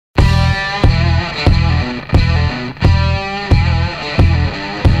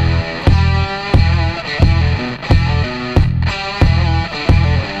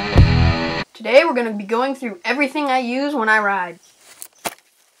going to be going through everything I use when I ride.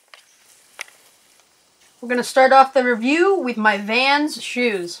 We're going to start off the review with my Vans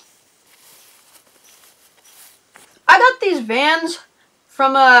shoes. I got these Vans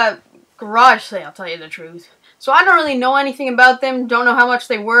from a garage sale, I'll tell you the truth. So I don't really know anything about them, don't know how much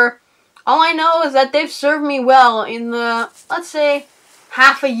they were. All I know is that they've served me well in the, let's say,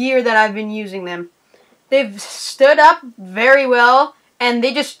 half a year that I've been using them. They've stood up very well, and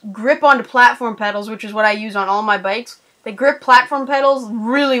they just grip onto platform pedals, which is what I use on all my bikes. They grip platform pedals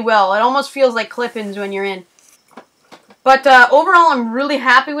really well. It almost feels like clip-ins when you're in. But overall, I'm really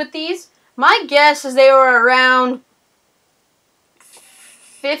happy with these. My guess is they were around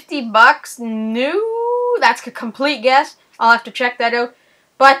 $50 new. That's a complete guess. I'll have to check that out.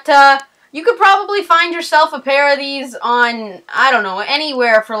 But you could probably find yourself a pair of these on, I don't know,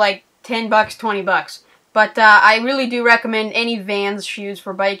 anywhere for like $10, $20. But I really do recommend any Vans shoes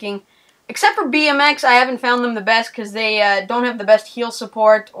for biking. Except for BMX, I haven't found them the best because they don't have the best heel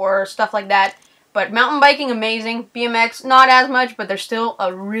support or stuff like that. But mountain biking, amazing. BMX, not as much, but they're still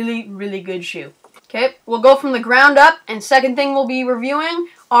a really, really good shoe. Okay, we'll go from the ground up, and second thing we'll be reviewing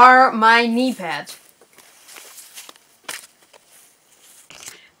are my knee pads.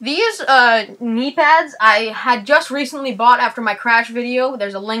 These knee pads I had just recently bought after my crash video.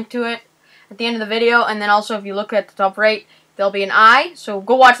 There's a link to it at the end of the video, and then also if you look at the top right, there'll be an eye, so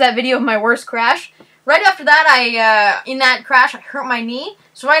go watch that video of my worst crash. Right after that, in that crash, I hurt my knee,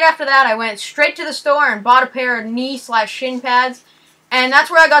 so right after that, I went straight to the store and bought a pair of knee/shin pads. And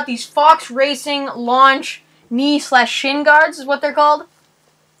that's where I got these Fox Racing Launch knee/shin guards is what they're called.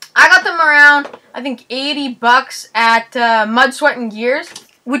 I got them around, I think, $80 at Mud, Sweat, and Gears,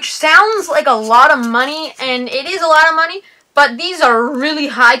 which sounds like a lot of money, and it is a lot of money, but these are really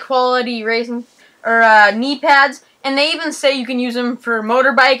high quality racing or knee pads, and they even say you can use them for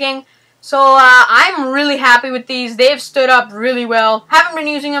motorbiking. So I'm really happy with these. They've stood up really well. Haven't been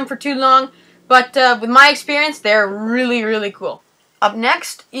using them for too long, but with my experience, they're really, really cool. Up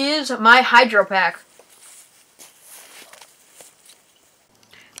next is my Hydro Pack.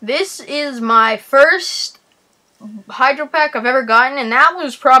 This is my first Hydro Pack I've ever gotten, and that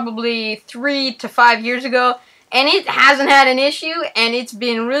was probably 3 to 5 years ago, and it hasn't had an issue, and it's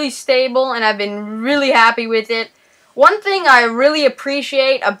been really stable, and I've been really happy with it. One thing I really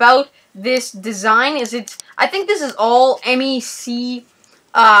appreciate about this design is I think this is all MEC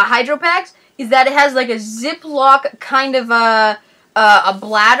Hydro Packs, is that it has like a Ziploc kind of a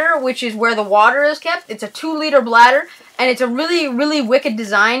bladder, which is where the water is kept. It's a 2-liter bladder, and it's a really, really wicked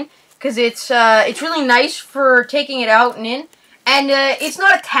design because it's really nice for taking it out and in, and it's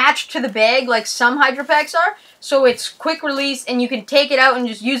not attached to the bag like some Hydro Packs are, so it's quick release, and you can take it out and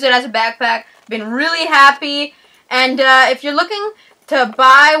just use it as a backpack. Been really happy, and if you're looking to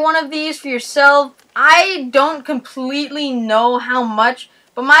buy one of these for yourself, I don't completely know how much,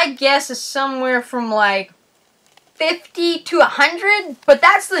 but my guess is somewhere from like 50 to 100, but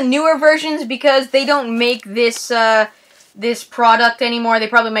that's the newer versions because they don't make this this product anymore. They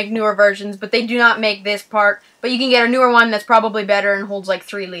probably make newer versions, but they do not make this part. But you can get a newer one that's probably better and holds like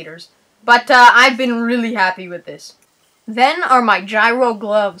 3 liters. But I've been really happy with this. Then are my gyro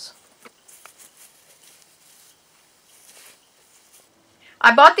gloves.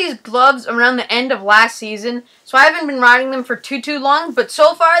 I bought these gloves around the end of last season, so I haven't been riding them for too long, but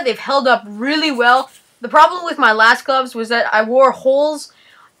so far they've held up really well. The problem with my last gloves was that I wore holes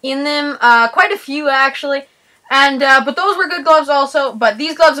in them, quite a few actually, and but those were good gloves also, but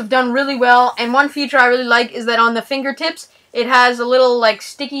these gloves have done really well, and one feature I really like is that on the fingertips, it has a little like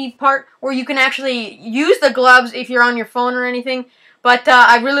sticky part where you can actually use the gloves if you're on your phone or anything, but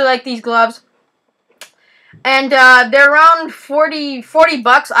I really like these gloves. And they're around 40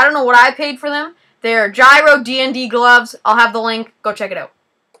 bucks. I don't know what I paid for them. They're Gyro D&D gloves. I'll have the link. Go check it out.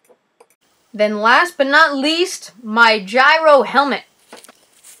 Then last but not least, my Gyro helmet.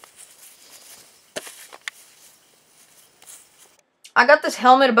 I got this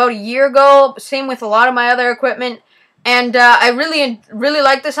helmet about a year ago. Same with a lot of my other equipment. And I really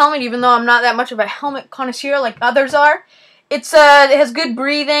like this helmet, even though I'm not that much of a helmet connoisseur like others are. It has good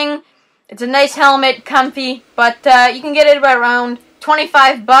breathing. It's a nice helmet, comfy, but you can get it about around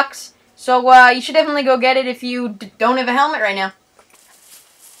 25 bucks. So you should definitely go get it if you don't have a helmet right now.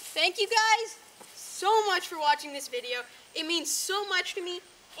 Thank you guys so much for watching this video. It means so much to me, and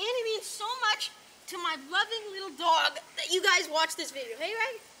it means so much to my loving little dog that you guys watch this video. Hey,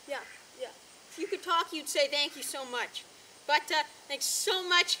 right? Yeah. If you could talk, you'd say thank you so much. But thanks so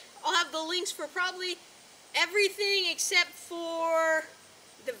much. I'll have the links for probably everything except for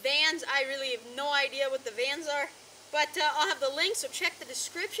the Vans. I really have no idea what the Vans are. But I'll have the links, so check the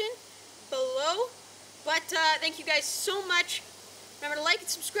description. below. But thank you guys so much. Remember to like and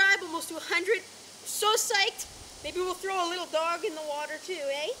subscribe. Almost to 100. So psyched. Maybe we'll throw a little dog in the water too,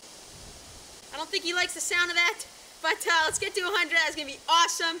 eh? I don't think he likes the sound of that. But let's get to 100. That's going to be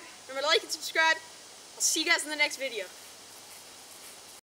awesome. Remember to like and subscribe. I'll see you guys in the next video.